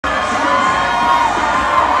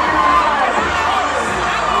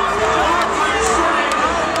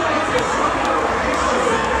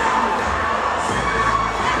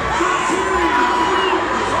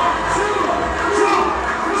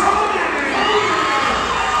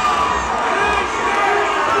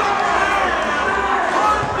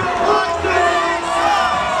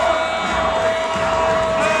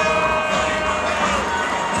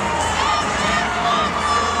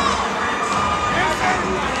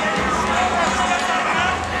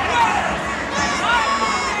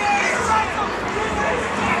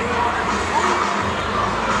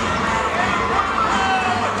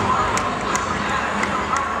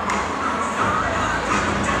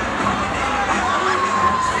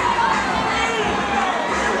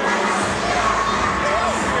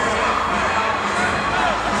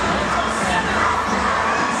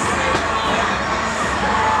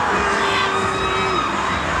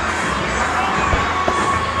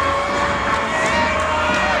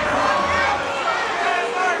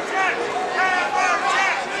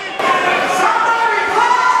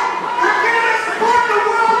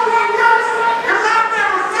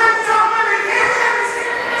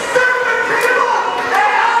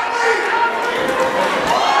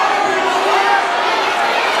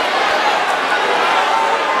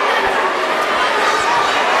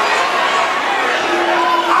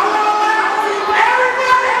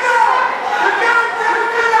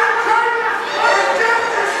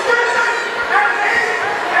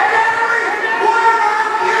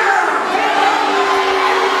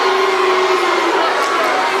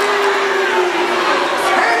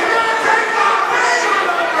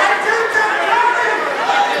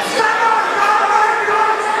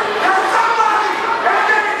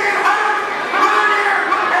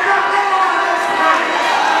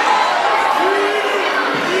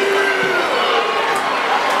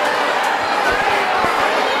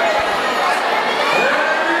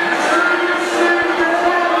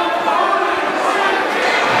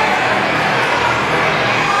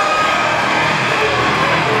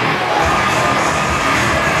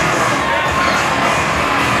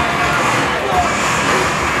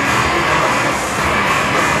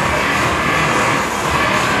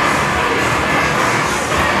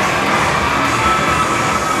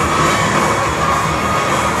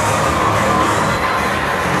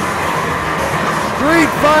street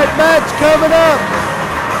fight match coming up.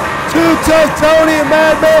 Two Tough Tony and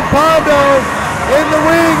Madman Pondo in the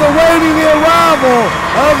ring awaiting the arrival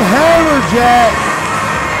of Hammerjack.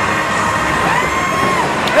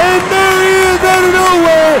 And there he is out of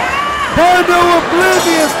nowhere. Pondo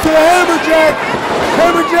oblivious to Hammerjack.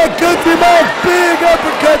 Hammerjack cuts him off. Big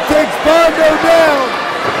uppercut takes Pondo down.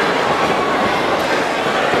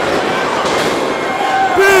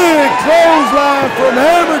 Big clothesline from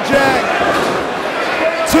Hammerjack.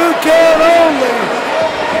 2 count only.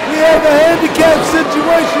 We have a handicap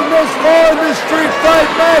situation thus far in this street fight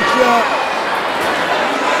matchup.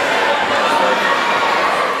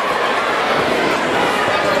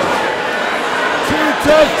 Two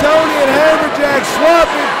Tough Tony and Hammerjack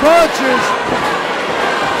swapping punches.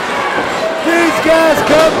 These guys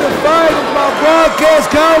come to fight as my broadcast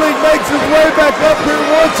colleague makes his way back up here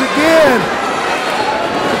once again.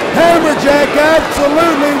 Hammerjack,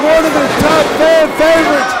 absolutely one of the top fan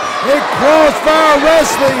favorites in Crossfire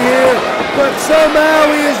Wrestling here, but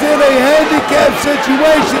somehow he is in a handicap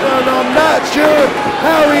situation and I'm not sure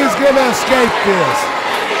how he's going to escape this.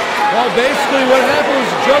 Well, basically what happened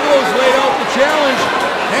was the Juggalos laid out the challenge.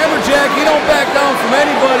 Hammerjack, he don't back down from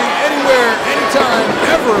anybody, anywhere, anytime,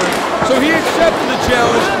 ever. So he accepted the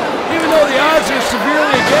challenge. Even though the odds are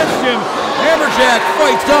severely against him, Hammerjack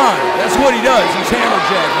fights on. That's what he does. He's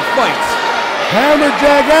Hammerjack. He fights.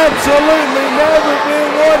 Hammerjack absolutely never been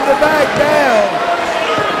one to back down.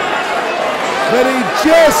 But he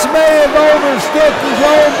just may have overstepped his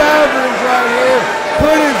own boundaries right here.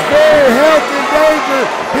 Put his very health in danger,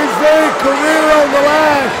 his very career on the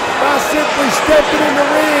line by simply stepping in the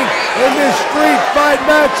ring in this street fight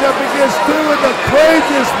matchup against 2 of the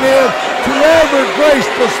craziest men to ever grace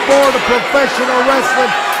the sport of professional wrestling.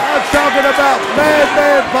 I'm talking about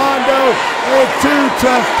Madman Pondo and 2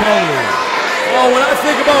 Tough Tony. Well, when I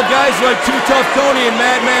think about guys like 2 Tough Tony and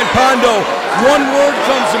Madman Pondo, one word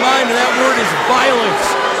comes to mind, and that word is violence.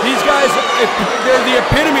 These guys, they're the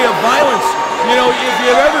epitome of violence. You know, if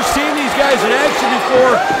you've ever seen these guys in action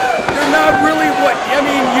before, they're not really what,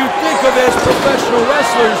 you think of as professional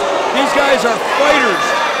wrestlers. These guys are fighters,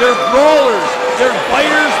 they're brawlers, they're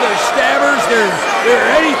biters, they're stabbers, they're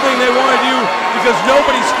anything they want to do because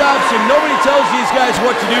nobody stops them. Nobody tells these guys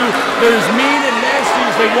what to do. They're as mean and nasty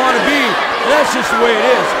as they want to be, and that's just the way it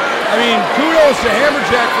is. Kudos to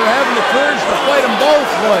Hammerjack for having the courage to fight them both,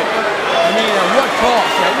 but, at what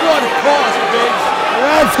cost? At what cost, Biggs?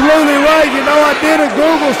 You're absolutely right. You know, I did a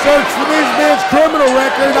Google search for these men's criminal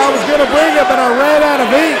record. I was going to bring it, but I ran out of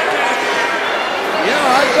ink. Yeah,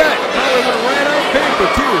 I bet. Probably would have ran out of paper,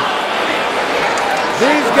 too.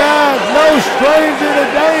 These guys, no stranger to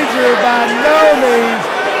danger by no means.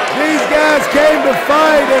 These guys came to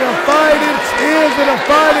fight, and a fight it is, and a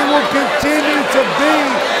fight it will continue to be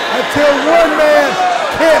until one man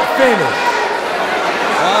can't finish.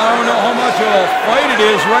 I don't know how much of a fight it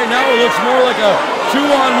is. Right now it looks more like a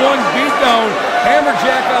 2-on-1 beatdown.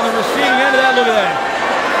 Hammerjack on the receiving end of that. Look at that.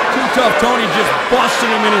 2 Tough Tony just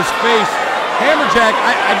busting him in his face. Hammerjack,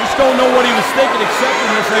 I just don't know what he was thinking accepting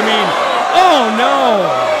this. Oh no.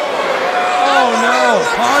 Oh no.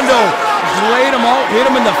 Pondo just laid him out, hit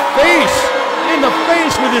him in the face. In the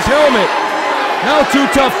face with his helmet. Now 2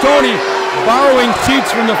 Tough Tony borrowing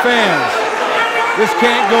seats from the fans. This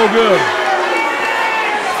can't go good.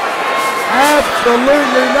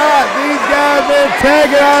 Absolutely not. These guys are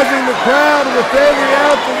antagonizing the crowd with every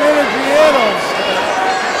ounce of energy in them.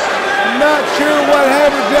 I'm not sure what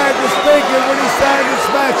Hammerjack was thinking when he signed this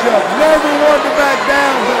matchup. Never wanted to back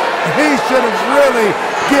down, but he should have really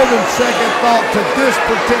given second thought to this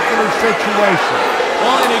particular situation.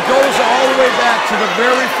 Well, and it goes all the way back to the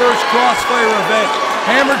very first Crossfire event.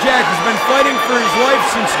 Hammerjack has been fighting for his life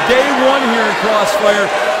since day 1 here in Crossfire.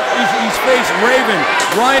 He's faced Raven,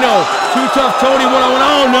 Rhino, 2 Tough Tony, one-on-one.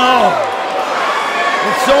 Oh no!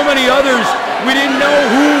 And so many others. We didn't know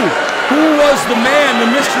who was the man,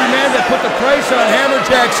 the mystery man that put the price on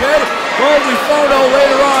Hammerjack's head. Well, we found out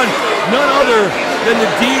later on, none other than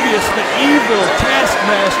the devious, the evil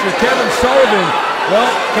taskmaster, Kevin Sullivan.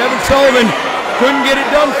 Well, Kevin Sullivan couldn't get it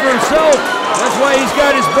done for himself. That's why he's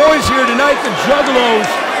got his boys here tonight, the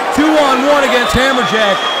Juggalos, 2-on-1 against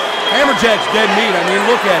Hammerjack. Hammerjack's dead meat.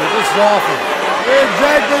 Look at it. This is awful. You're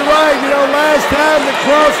exactly right. You know, last time the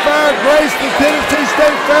Crossfire graced the Tennessee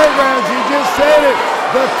State Fairgrounds, you just said it,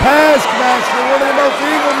 the taskmaster, one of the most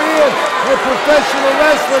evil men in professional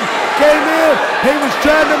wrestling, came in. He was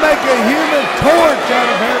trying to make a human torch out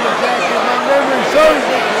of Hammerjack, if my memory serves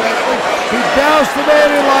me correctly. He doused the man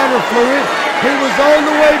in lighter fluid. He was on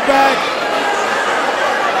the way back.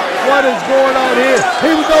 what is going on here.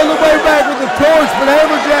 He was on the way back with the torch, but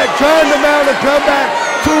Hammerjack trying to mount a comeback.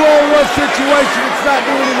 2-on-1 situation. It's not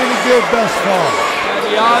doing him any good thus far.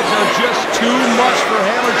 The odds are just too much for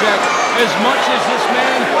Hammerjack. As much as this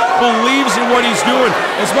man believes in what he's doing,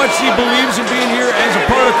 as much as he believes in being here as a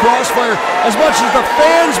part of Crossfire, as much as the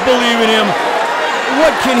fans believe in him,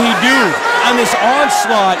 what can he do on this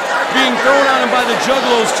onslaught being thrown on him by the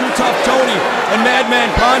Juggalos, Tuff Tony and Madman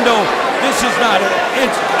Pondo? This is not,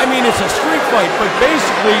 I mean, it's a street fight, but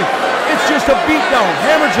basically, it's just a beatdown.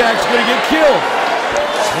 Hammerjack's gonna get killed.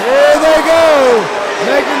 Here they go,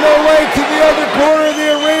 making their way to the other corner of the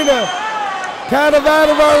arena. Kind of out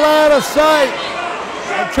of our line of sight.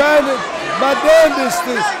 I'm trying to, my damnedest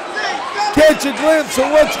to catch a glimpse of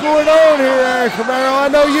what's going on here, Eric Romero. I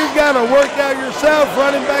know you've got to work out yourself,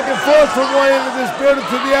 running back and forth from one end of this building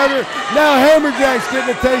to the other. Now Hammerjack's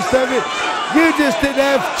getting a taste of it. You just didn't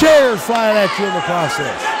have chairs flying at you in the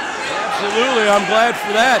process. Absolutely, I'm glad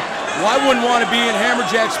for that. Well, I wouldn't want to be in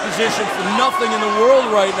Hammerjack's position for nothing in the world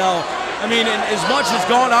right now. I mean, and as much has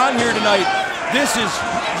gone on here tonight, this is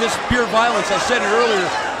just pure violence. I said it earlier,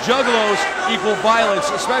 Juggalos equal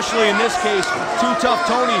violence, especially in this case, Tuff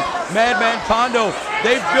Tony, Madman Pondo.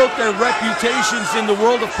 They've built their reputations in the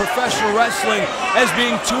world of professional wrestling as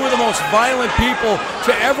being two of the most violent people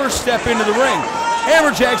to ever step into the ring.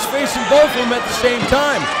 Hammerjack's facing both of them at the same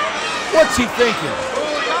time. What's he thinking?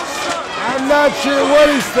 I'm not sure what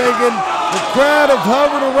he's thinking. The crowd have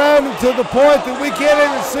hovered around him to the point that we can't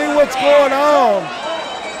even see what's going on.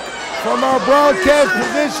 From our broadcast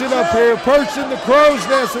position up here, perched in the crow's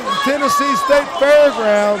nest at the Tennessee State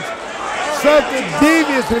Fairgrounds, something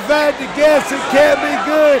devious. If I had to guess, it can't be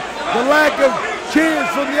good. The lack of cheers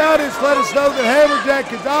from the audience let us know that Hammerjack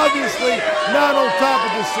is obviously not on top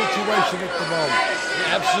of this situation at the moment.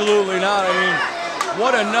 Absolutely not. I mean,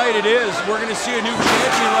 what a night it is. We're going to see a new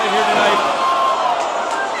champion right here tonight.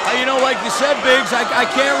 You know, like you said, Biggs, I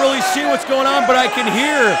can't really see what's going on, but I can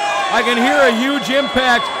hear a huge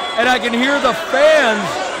impact. And I can hear the fans,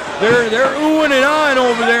 they're oohing and ahhing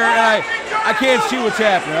over there, and I can't see what's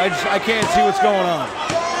happening. I can't see what's going on.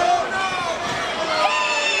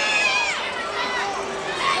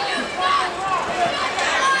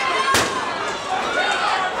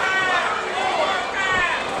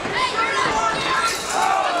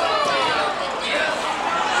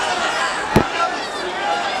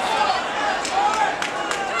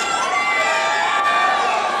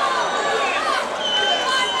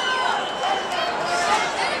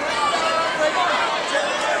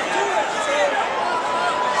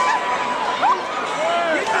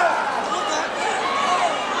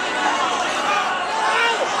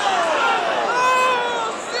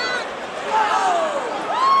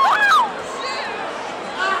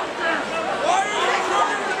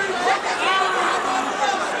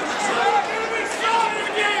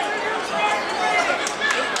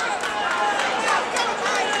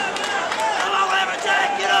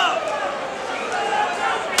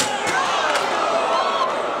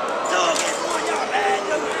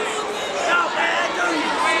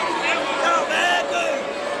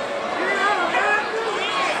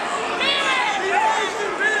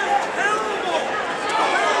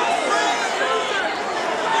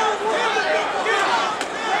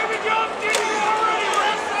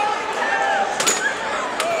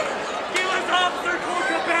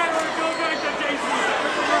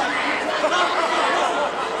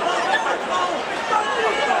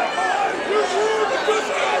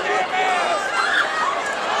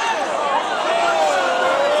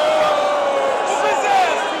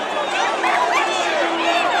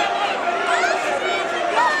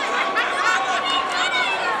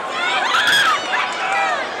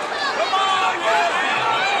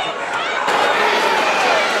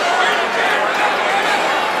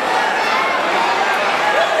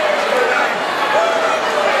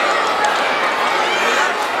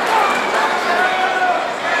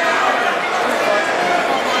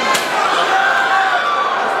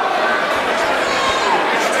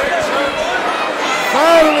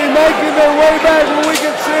 making their way back where we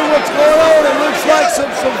can see what's going on. It looks like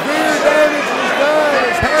some severe damage was done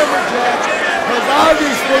as Hammerjack has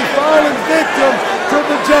obviously fallen victim to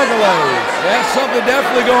the Juggalos. That's something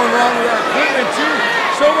definitely going wrong with our equipment too.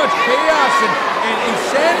 So much chaos and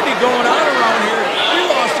insanity going on around here. We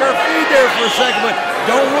lost our feed there for a second, but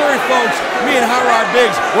don't worry folks, me and Hot Rod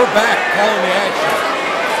Biggs, we're back calling the action.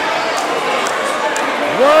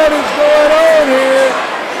 What is going on here?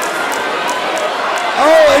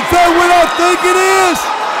 Oh, is that what I think it is?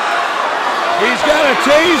 He's got a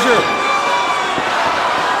taser.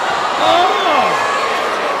 Oh!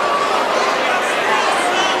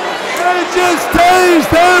 They just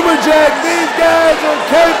tased Hammerjack. These guys are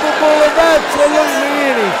capable of absolutely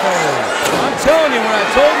anything. I'm telling you, when I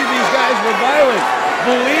told you these guys were violent,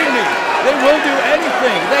 believe me, they will do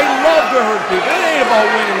anything. They love to hurt people. It ain't about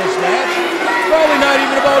winning this match. It's probably not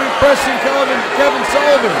even about impressing Kevin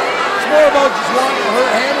Sullivan. It's more about just wanting to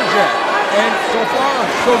hurt Hammerjack. And so far,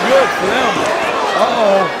 so good for them.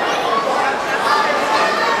 Uh-oh.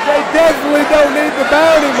 They definitely don't need the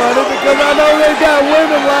bounty money because I know they got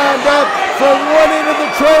women lined up from one end of the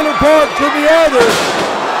trailer park to the other.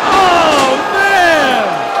 Oh, man!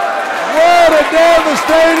 What a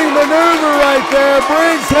devastating maneuver right there.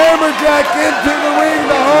 Brings Hammerjack into the ring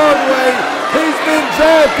the hard way. He's been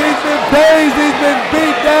zapped, he's been tased, he's been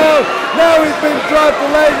beat down. Now he's been dropped the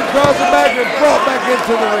leg across the back and brought back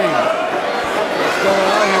into the ring. What's going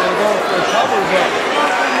on here? We're going for a cover, but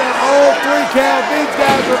all 3 count. These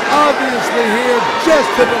guys are obviously here just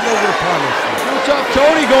to deliver punishment. Tough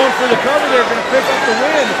Tony going for the cover there, going to pick up the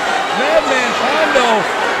win. Madman Pondo,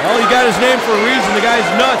 well, he got his name for a reason. The guy's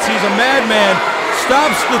nuts. He's a madman.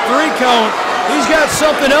 Stops the 3 count. He's got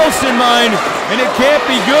something else in mind, and it can't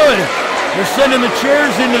be good. They're sending the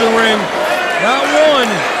chairs into the ring. Not 1,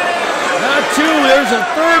 not 2. There's a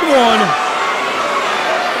 3rd one.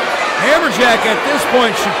 Hammerjack at this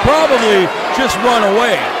point should probably just run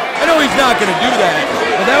away. I know he's not going to do that,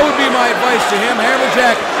 but that would be my advice to him.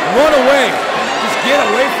 Hammerjack, run away. Just get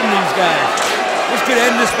away from these guys. This could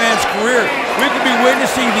end this man's career. We could be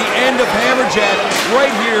witnessing the end of Hammerjack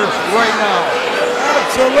right here, right now.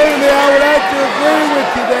 Absolutely, I would have to agree with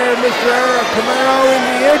you there, Mr. Eric Camaro. In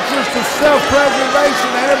the interest of self-preservation,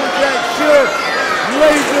 Hammerjack should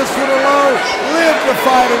leave this one alone, live to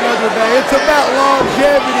fight another day. It's about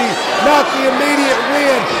longevity, not the immediate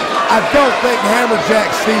win. I don't think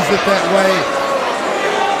Hammerjack sees it that way.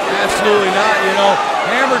 Absolutely not, you know.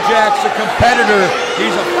 Hammerjack's a competitor.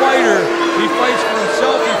 He's a fighter. He fights for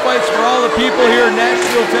himself. He fights for all the people here in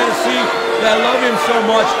Nashville, Tennessee that love him so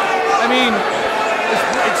much. I mean,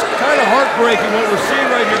 it's kind of heartbreaking what we're seeing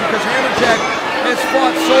right here because Hammerjack has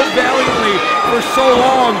fought so valiantly for so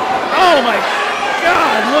long. Oh my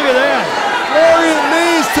God, look at that. Glorious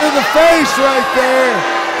knees to the face right there.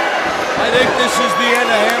 I think this is the end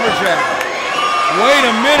of Hammerjack. Wait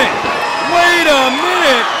a minute. Wait a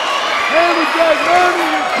minute. Hammerjack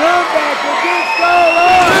earning his comeback against all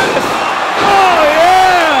odds. Oh,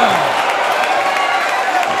 yeah.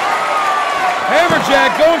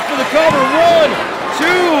 Hammerjack going for the cover. 1, 2.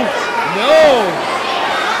 No.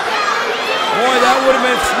 Boy, that would have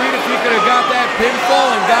been sweet if he could have got that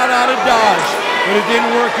pinfall and got out of Dodge. But it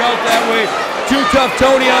didn't work out that way. Too Tough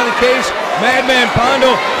Tony on the case. Madman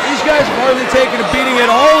Pondo. These guys have hardly taken a beating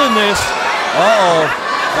at all in this. Uh-oh.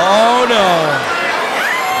 Oh, no.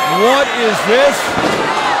 What is this?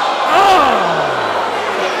 Oh!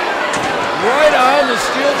 Right on the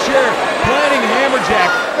steel chair, planting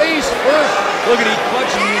Hammerjack face first. Look at he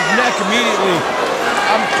clutching his neck immediately.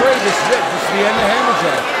 I'm afraid this is it. This is the end of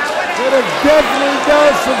Hammerjack. Could have definitely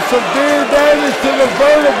done some severe damage to the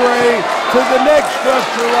vertebrae, to the neck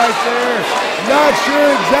structure right there. Not sure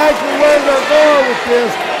exactly where they're going with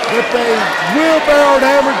this, but they wheelbarrowed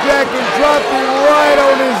Hammerjack and dropped him right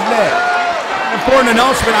on his neck. Important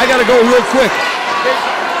announcement. I got to go real quick.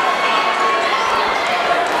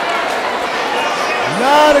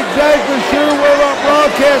 Not exactly sure where our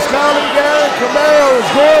broadcast colleague Aaron Camaro is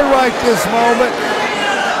going right this moment,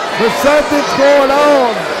 but something's going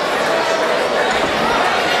on.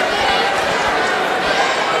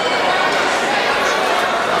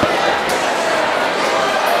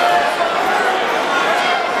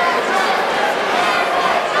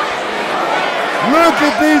 Look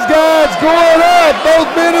at these guys going up. Both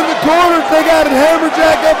men in the corners. They got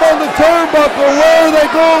Hammerjack up on the turnbuckle. Where are they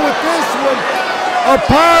going with this one? A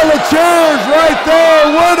pile of chairs right there.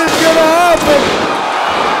 What is going to happen?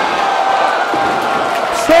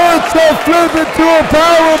 Starts to flip it to a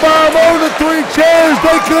powerbomb on the 3 chairs.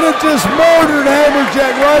 They could have just murdered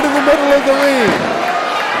Hammerjack right in the middle of the ring.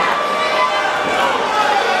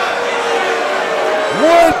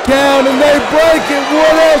 1 count and they break it.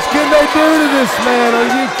 What else can they do to this man? Are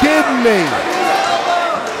you kidding me?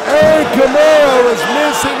 Aaron Camaro is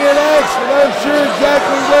missing in action. I'm sure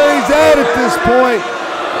exactly where he's at this point.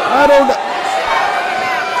 I don't know.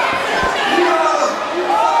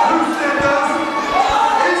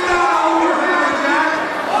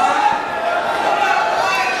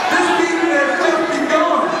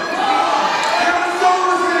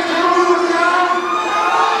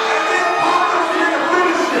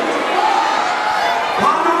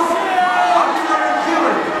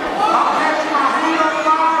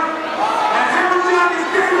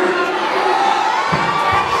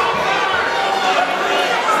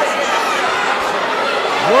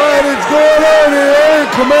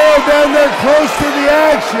 Camaro down there close to the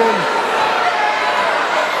action.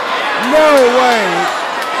 No way.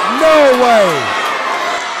 No way.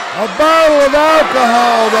 A bottle of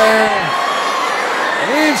alcohol there.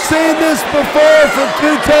 We've seen this before from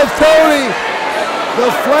Too Tough Tony.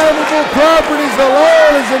 The flammable properties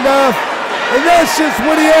alone is enough, and that's just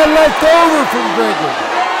what he had left over from drinking.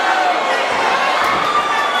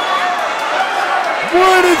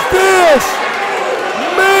 What is this?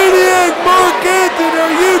 Maniac Mark Anthony,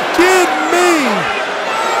 are you kidding me?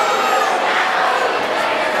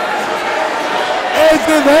 As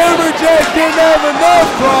if Hammerjack didn't have enough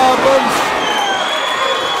problems.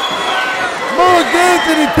 Mark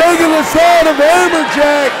Anthony taking the side of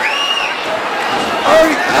Hammerjack.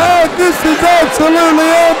 This is absolutely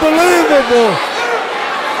unbelievable.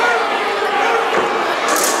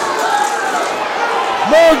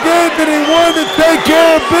 Mark Anthony wanted to take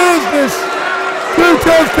care of business. Too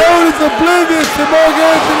Tough Tony's oblivious to Mark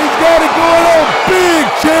Anthony's got it going on. Big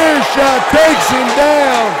chair shot takes him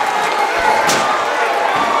down.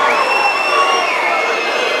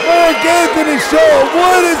 Mark Anthony showing,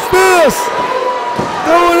 what is this?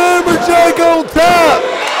 Throwing Hammerjack on top.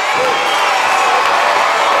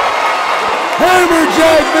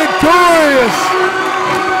 Hammerjack victorious.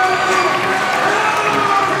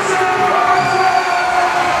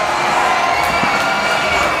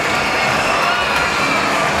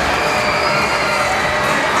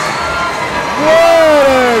 What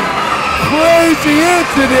a crazy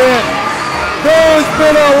incident. There's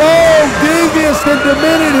been a long, devious, and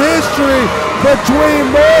demented history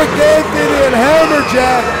between Mark Anthony and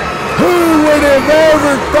Hammerjack. Who would have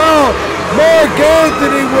ever thought Mark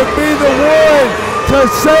Anthony would be the one to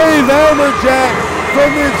save Hammerjack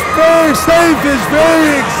from his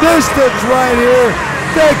very existence right here?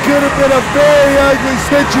 That could have been a very ugly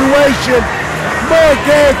situation. Mark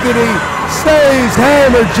Anthony saves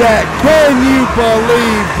Hammerjack. Can you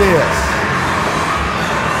believe this?